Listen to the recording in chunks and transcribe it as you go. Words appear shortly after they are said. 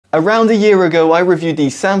Around a year ago, I reviewed the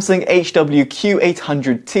Samsung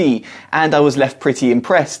HW-Q800T and I was left pretty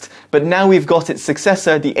impressed. But now we've got its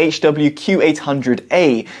successor, the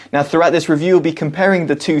HW-Q800A. Now throughout this review, we'll be comparing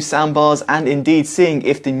the two soundbars and indeed seeing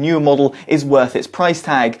if the newer model is worth its price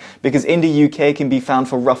tag. Because in the UK it can be found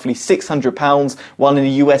for roughly £600, while in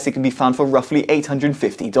the US it can be found for roughly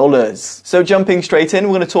 $850. So jumping straight in,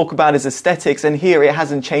 we're going to talk about its aesthetics, and here it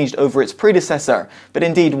hasn't changed over its predecessor. But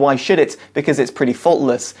indeed, why should it? Because it's pretty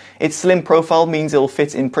faultless. Its slim profile means it'll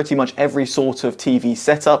fit in pretty much every sort of TV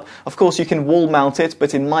setup. Of course you can wall mount it,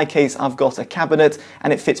 but in my case I've got a cabinet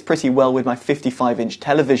and it fits pretty well with my 55-inch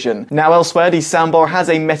television. Now elsewhere, the soundbar has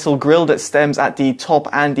a metal grille that stems at the top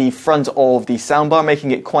and the front of the soundbar, making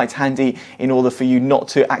it quite handy in order for you not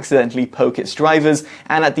to accidentally poke its drivers,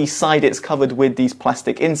 and at the side it's covered with these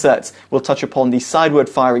plastic inserts. We'll touch upon the sideward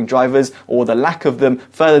firing drivers, or the lack of them,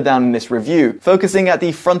 further down in this review. Focusing at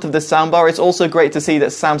the front of the soundbar, it's also great to see that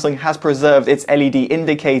Samsung has preserved its LED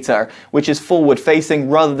indicator, which is forward facing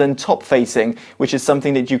rather than top facing, which is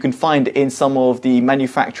something that you can find in some of the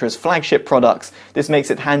manufacturer's flagship products. This makes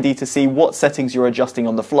it handy to see what settings you're adjusting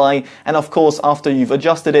on the fly, and of course after you've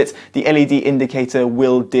adjusted it, the LED indicator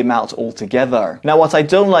will dim out altogether. Now what I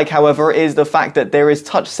don't like, however, is the fact that there is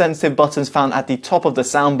touch sensitive buttons found at the top of the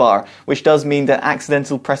soundbar, which does mean that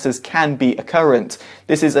accidental presses can be occurrent.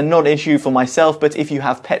 This is a non-issue for myself, but if you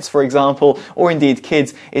have pets, for example, or indeed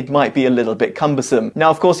kids, it might be a little bit cumbersome.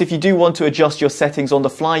 Now, of course, if you do want to adjust your settings on the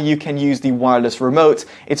fly, you can use the wireless remote.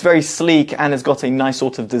 It's very sleek and has got a nice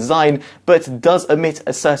sort of design, but does omit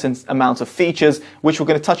a certain amount of features, which we're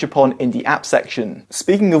going to touch upon in the app section.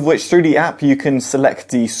 Speaking of which, through the app, you can select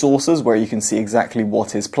the sources where you can see exactly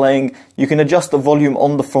what is playing. You can adjust the volume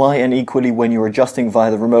on the fly, and equally when you're adjusting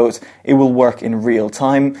via the remote, it will work in real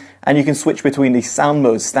time. And you can switch between the sound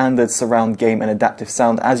modes, standard, surround, game and adaptive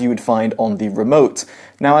sound, as you would find on the remote.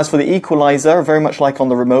 Now as for the equalizer, very much like on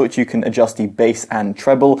the remote, you can adjust the bass and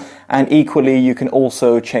treble, and equally you can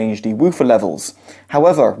also change the woofer levels.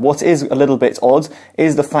 However, what is a little bit odd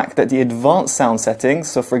is the fact that the advanced sound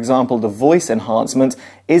settings, so for example the voice enhancement,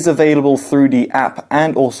 is available through the app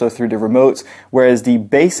and also through the remote, whereas the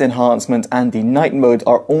bass enhancement and the night mode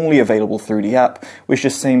are only available through the app, which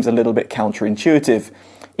just seems a little bit counterintuitive.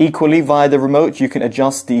 Equally, via the remote, you can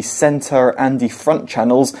adjust the center and the front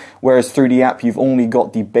channels, whereas through the app, you've only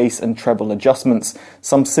got the bass and treble adjustments.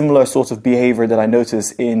 Some similar sort of behavior that I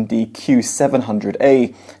notice in the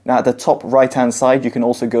Q700A. Now, at the top right-hand side, you can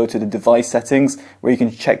also go to the device settings, where you can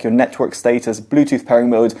check your network status, Bluetooth pairing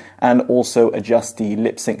mode, and also adjust the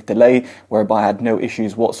lip sync delay, whereby I had no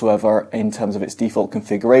issues whatsoever in terms of its default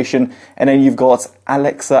configuration. And then you've got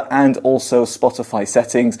Alexa and also Spotify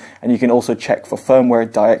settings, and you can also check for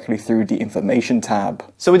firmware directly through the information tab.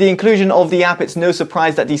 So with the inclusion of the app, it's no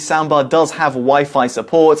surprise that the soundbar does have Wi-Fi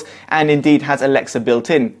support and indeed has Alexa built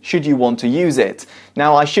in, should you want to use it.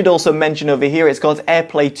 Now I should also mention over here it's got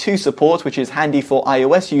AirPlay 2 support, which is handy for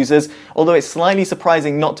iOS users, although it's slightly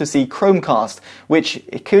surprising not to see Chromecast, which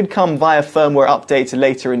it could come via firmware updates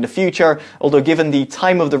later in the future, although given the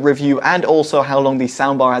time of the review and also how long the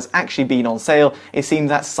soundbar has actually been on sale, it seems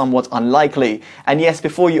that's somewhat unlikely. And yes,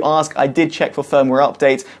 before you ask, I did check for firmware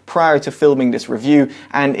updates prior to filming this review,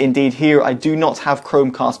 and indeed here I do not have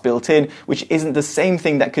Chromecast built in, which isn't the same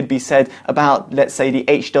thing that could be said about, let's say, the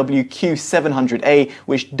HW-Q700A,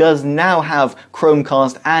 which does now have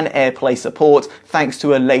Chromecast and AirPlay support thanks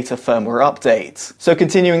to a later firmware update. So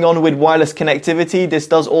continuing on with wireless connectivity, this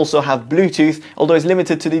does also have Bluetooth, although it's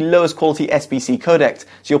limited to the lowest quality SBC codec, so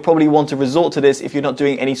you'll probably want to resort to this if you're not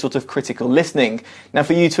doing any sort of critical listening. Now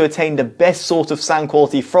for you to attain the best sort of sound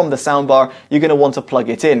quality from the soundbar, you're going to want to plug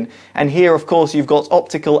it in. And here of course you've got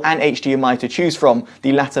optical and HDMI to choose from,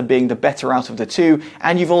 the latter being the better out of the two,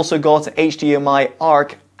 and you've also got HDMI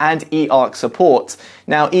ARC and eARC support.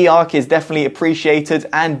 Now eARC is definitely appreciated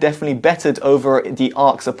and definitely bettered over the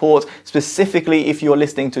ARC support, specifically if you're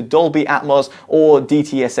listening to Dolby Atmos or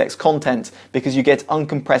DTSX content, because you get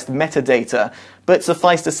uncompressed metadata. But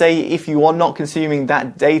suffice to say, if you are not consuming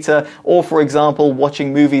that data, or for example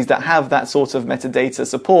watching movies that have that sort of metadata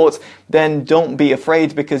support, then don't be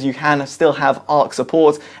afraid, because you can still have ARC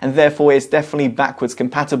support, and therefore it's definitely backwards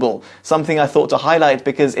compatible. Something I thought to highlight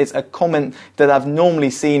because it's a comment that I've normally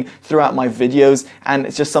seen throughout my videos, and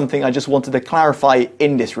it's just something I just wanted to clarify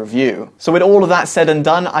in this review. So with all of that said and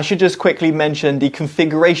done, I should just quickly mention the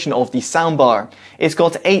configuration of the soundbar. It's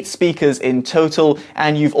got 8 speakers in total,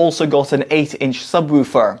 and you've also got an 8-inch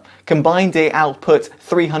subwoofer. Combined they output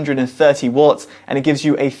 330 watts, and it gives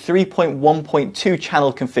you a 3.1.2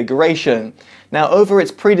 channel configuration. Now over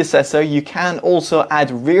its predecessor, you can also add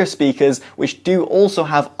rear speakers which do also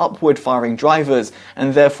have upward firing drivers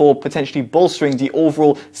and therefore potentially bolstering the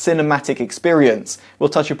overall cinematic experience. We'll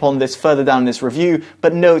touch upon this further down in this review,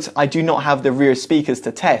 but note I do not have the rear speakers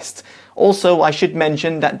to test. Also, I should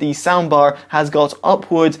mention that the soundbar has got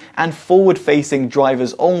upward and forward facing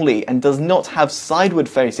drivers only and does not have sideward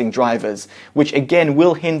facing drivers, which again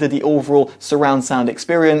will hinder the overall surround sound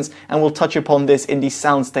experience, and we'll touch upon this in the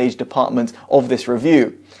Soundstage department of this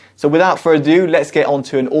review. So without further ado, let's get on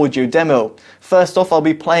to an audio demo. First off, I'll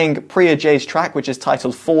be playing Priya J's track, which is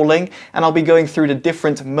titled Falling, and I'll be going through the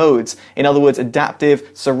different modes. In other words, adaptive,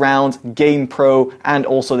 surround, game pro, and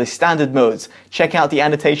also the standard modes. Check out the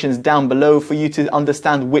annotations down below for you to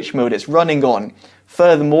understand which mode it's running on.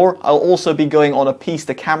 Furthermore, I'll also be going on a piece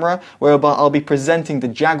to camera, whereby I'll be presenting the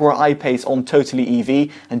Jaguar I-Pace on Totally EV,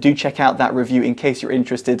 and do check out that review in case you're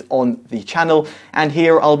interested on the channel. And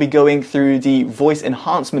here I'll be going through the voice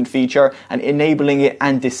enhancement feature and enabling it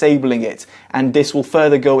and disabling it. And this will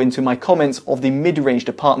further go into my comments of the mid-range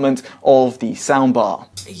department of the soundbar.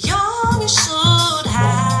 You should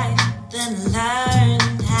hide, then learn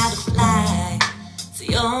how to fly. It's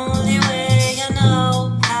the only way I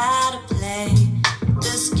know how to play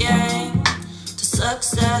this game to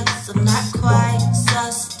success. I'm not quite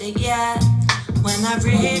sussed it yet. When I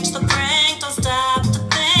reach the brink, don't stop to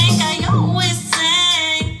think. I always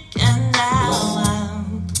sing, and now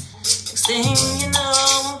I'm next thing you know,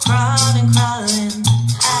 I'm crawling, crawling.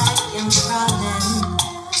 I am crawling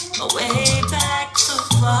my way back to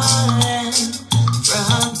falling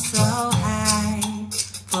from so high,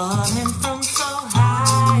 falling from so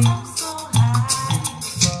high, so high.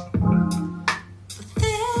 The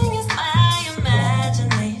thing is, my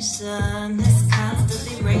imagination is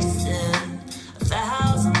constantly racing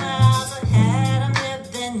 1,000 miles ahead. I'm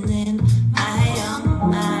living in my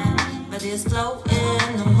own mind, but it's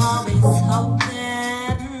floating. I'm always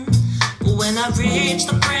hoping, but when I reach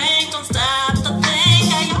the brink, don't stop to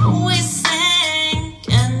think. I always sink,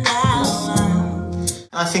 and now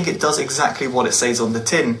I think it does exactly what it says on the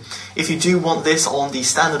tin. If you do want this on the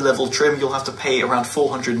standard level trim, you'll have to pay around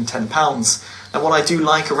 £410. Now what I do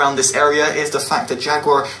like around this area is the fact that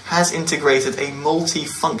Jaguar has integrated a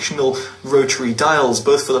multi-functional rotary dials,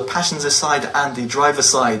 both for the passenger side and the driver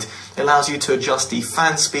side. It allows you to adjust the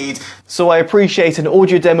fan speed. So I appreciate an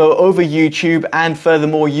audio demo over YouTube, and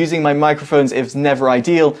furthermore using my microphones is never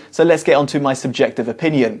ideal, so let's get on to my subjective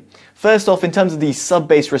opinion. First off, in terms of the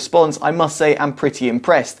sub-bass response, I must say I'm pretty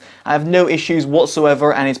impressed. I have no issues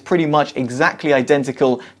whatsoever, and it's pretty much exactly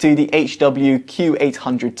identical to the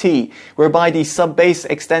HW-Q800T, whereby the sub-bass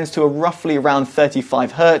extends to a roughly around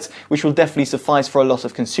 35 Hz, which will definitely suffice for a lot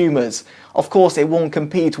of consumers. Of course, it won't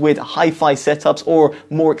compete with hi-fi setups or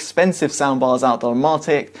more expensive soundbars out on the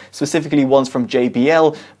market, specifically ones from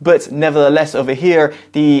JBL, but nevertheless over here,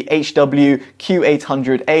 the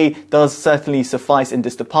HW-Q800A does certainly suffice in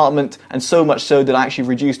this department, and so much so that I actually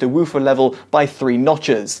reduced the woofer level by 3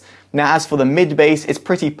 notches. Now as for the mid-bass, it's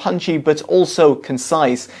pretty punchy but also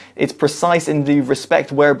concise. It's precise in the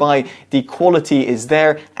respect whereby the quality is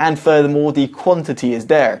there and furthermore the quantity is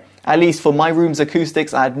there. At least for my room's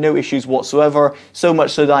acoustics, I had no issues whatsoever, so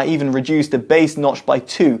much so that I even reduced the bass notch by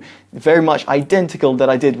 2, very much identical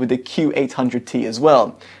that I did with the Q800T as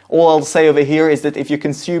well. All I'll say over here is that if you're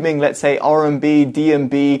consuming, let's say, R&B,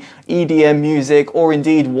 D&B, EDM music, or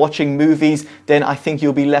indeed watching movies, then I think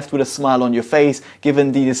you'll be left with a smile on your face,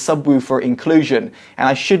 given the subwoofer inclusion. And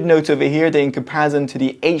I should note over here that in comparison to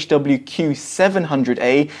the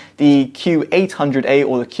HW-Q700A, the Q800A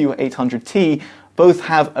or the Q800T, both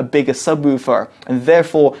have a bigger subwoofer and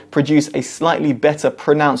therefore produce a slightly better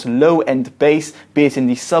pronounced low-end bass, be it in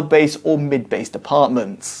the sub-bass or mid-bass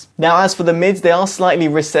departments. Now as for the mids, they are slightly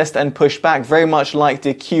recessed and pushed back, very much like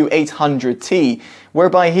the Q800T,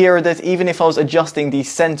 whereby here that even if I was adjusting the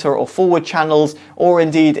center or forward channels or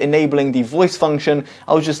indeed enabling the voice function,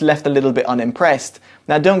 I was just left a little bit unimpressed.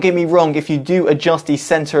 Now don't get me wrong, if you do adjust the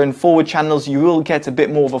center and forward channels, you will get a bit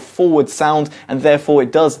more of a forward sound, and therefore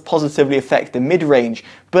it does positively affect the mid-range,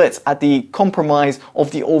 but at the compromise of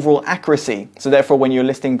the overall accuracy. So therefore when you're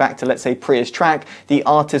listening back to, let's say, Priya's track, the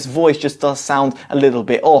artist's voice just does sound a little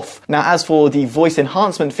bit off. Now as for the voice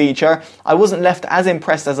enhancement feature, I wasn't left as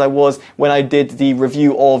impressed as I was when I did the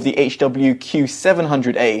review of the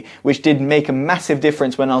HW-Q700A, which did make a massive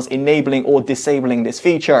difference when I was enabling or disabling this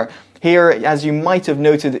feature. Here, as you might have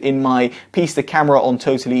noted in my piece to camera on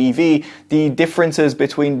Totally EV, the differences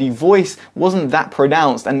between the voice wasn't that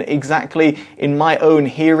pronounced, and exactly in my own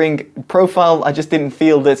hearing profile, I just didn't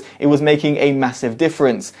feel that it was making a massive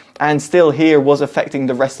difference, and still here was affecting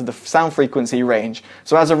the rest of the sound frequency range.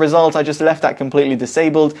 So as a result, I just left that completely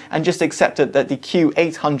disabled and just accepted that the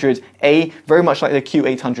Q800A, very much like the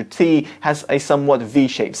Q800T, has a somewhat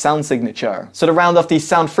V-shaped sound signature. So to round off the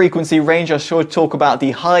sound frequency range, I should talk about the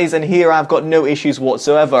highs, and here I've got no issues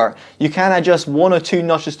whatsoever. You can adjust 1 or 2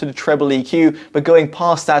 notches to the treble EQ, but going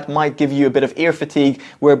past that might give you a bit of ear fatigue,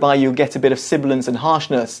 whereby you'll get a bit of sibilance and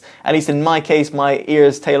harshness. At least in my case, my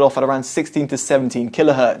ears tail off at around 16 to 17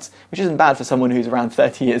 kilohertz, which isn't bad for someone who's around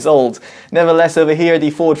 30 years old. Nevertheless, over here, the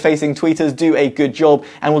forward-facing tweeters do a good job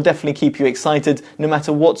and will definitely keep you excited no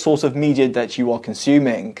matter what sort of media that you are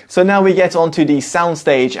consuming. So now we get onto the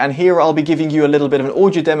Soundstage, and here I'll be giving you a little bit of an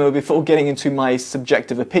audio demo before getting into my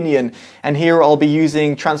subjective opinion. And here I'll be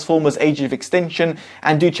using Transformers Age of Extinction,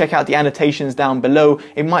 and do check out the annotations down below.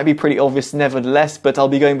 It might be pretty obvious nevertheless, but I'll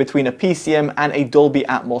be going between a PCM and a Dolby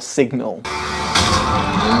Atmos signal.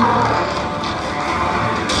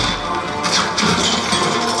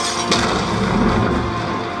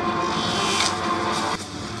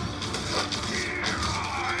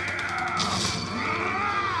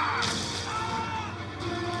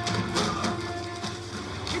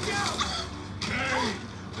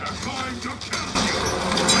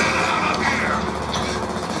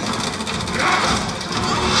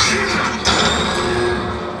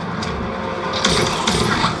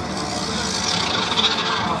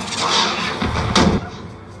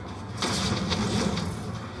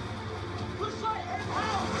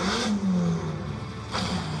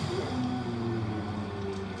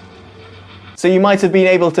 So you might have been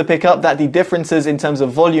able to pick up that the differences in terms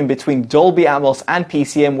of volume between Dolby Atmos and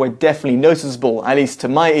PCM were definitely noticeable, at least to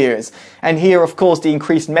my ears. And here, of course, the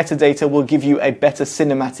increased metadata will give you a better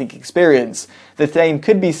cinematic experience. The same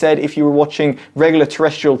could be said if you were watching regular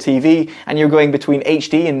terrestrial TV and you're going between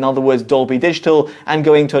HD, in other words Dolby Digital, and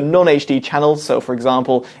going to a non-HD channel. So for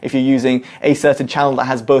example, if you're using a certain channel that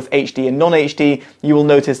has both HD and non-HD, you will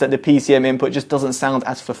notice that the PCM input just doesn't sound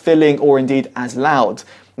as fulfilling or indeed as loud.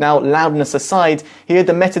 Now, loudness aside, here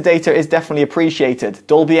the metadata is definitely appreciated.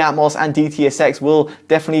 Dolby Atmos and DTSX will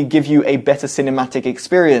definitely give you a better cinematic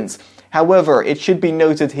experience. However, it should be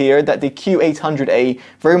noted here that the Q800A,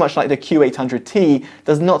 very much like the Q800T,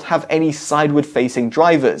 does not have any sideward-facing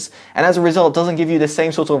drivers, and as a result doesn't give you the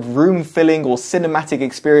same sort of room-filling or cinematic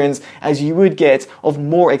experience as you would get of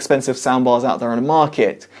more expensive soundbars out there on the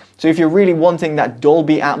market. So if you're really wanting that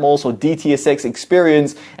Dolby Atmos or DTSX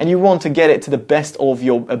experience and you want to get it to the best of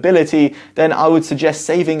your ability, then I would suggest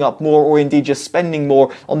saving up more, or indeed just spending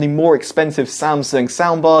more on the more expensive Samsung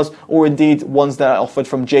soundbars, or indeed ones that are offered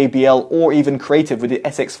from JBL or even Creative with the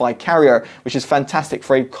SXFI Carrier, which is fantastic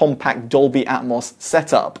for a compact Dolby Atmos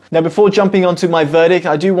setup. Now, before jumping onto my verdict,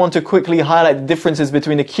 I do want to quickly highlight the differences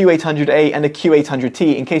between the Q800A and the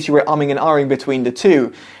Q800T in case you were umming and ahhing between the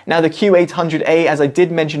two. Now, the Q800A, as I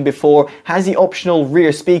did mention before, has the optional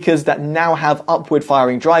rear speakers that now have upward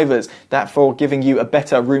firing drivers, therefore giving you a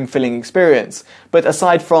better room filling experience. But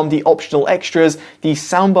aside from the optional extras, the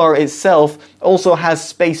soundbar itself also has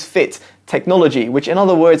space fit technology, which in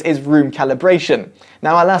other words is room calibration.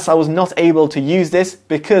 Now, alas, I was not able to use this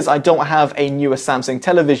because I don't have a newer Samsung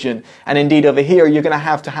television, and indeed over here you're going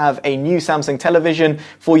to have a new Samsung television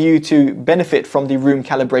for you to benefit from the room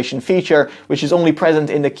calibration feature, which is only present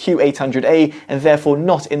in the Q800A and therefore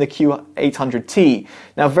not in the Q800T.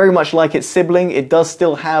 Now, very much like its sibling, it does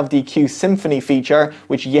still have the Q Symphony feature,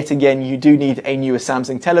 which yet again you do need a newer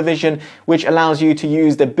Samsung television, which allows you to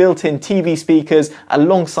use the built-in TV speakers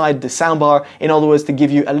alongside the soundbar, in other words to give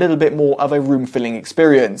you a little bit more of a room filling experience.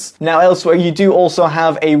 Now, elsewhere you do also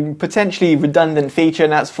have a potentially redundant feature,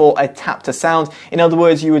 and that's for a tap to sound. In other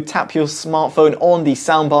words, you would tap your smartphone on the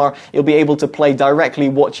soundbar, you'll be able to play directly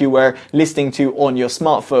what you were listening to on your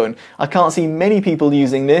smartphone. I can't see many people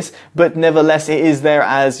using this, but nevertheless it is there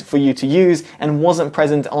as for you to use and wasn't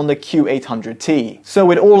present on the Q800T. So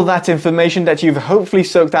with all of that information that you've hopefully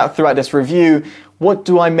soaked out throughout this review, what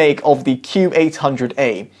do I make of the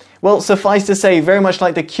Q800A? Well, suffice to say, very much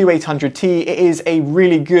like the Q800T, it is a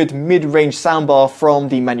really good mid-range soundbar from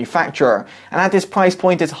the manufacturer. And at this price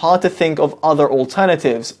point, it's hard to think of other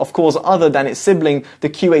alternatives, of course, other than its sibling, the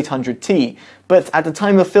Q800T. but at the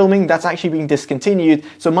time of filming that's actually been discontinued,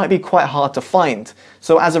 so it might be quite hard to find.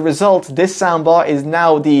 So as a result, this soundbar is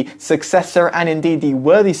now the successor and indeed the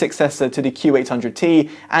worthy successor to the Q800T,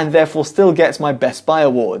 and therefore still gets my Best Buy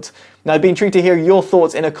award. Now I'd be intrigued to hear your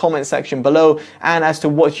thoughts in a comment section below and as to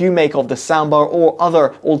what you make of the soundbar or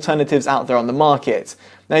other alternatives out there on the market.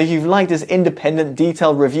 Now if you've liked this independent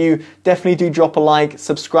detailed review, definitely do drop a like,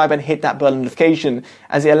 subscribe and hit that bell notification,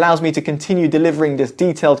 as it allows me to continue delivering this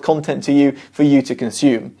detailed content to you for you to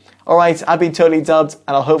consume. Alright, I've been Totally Dubbed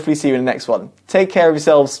and I'll hopefully see you in the next one. Take care of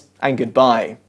yourselves and goodbye.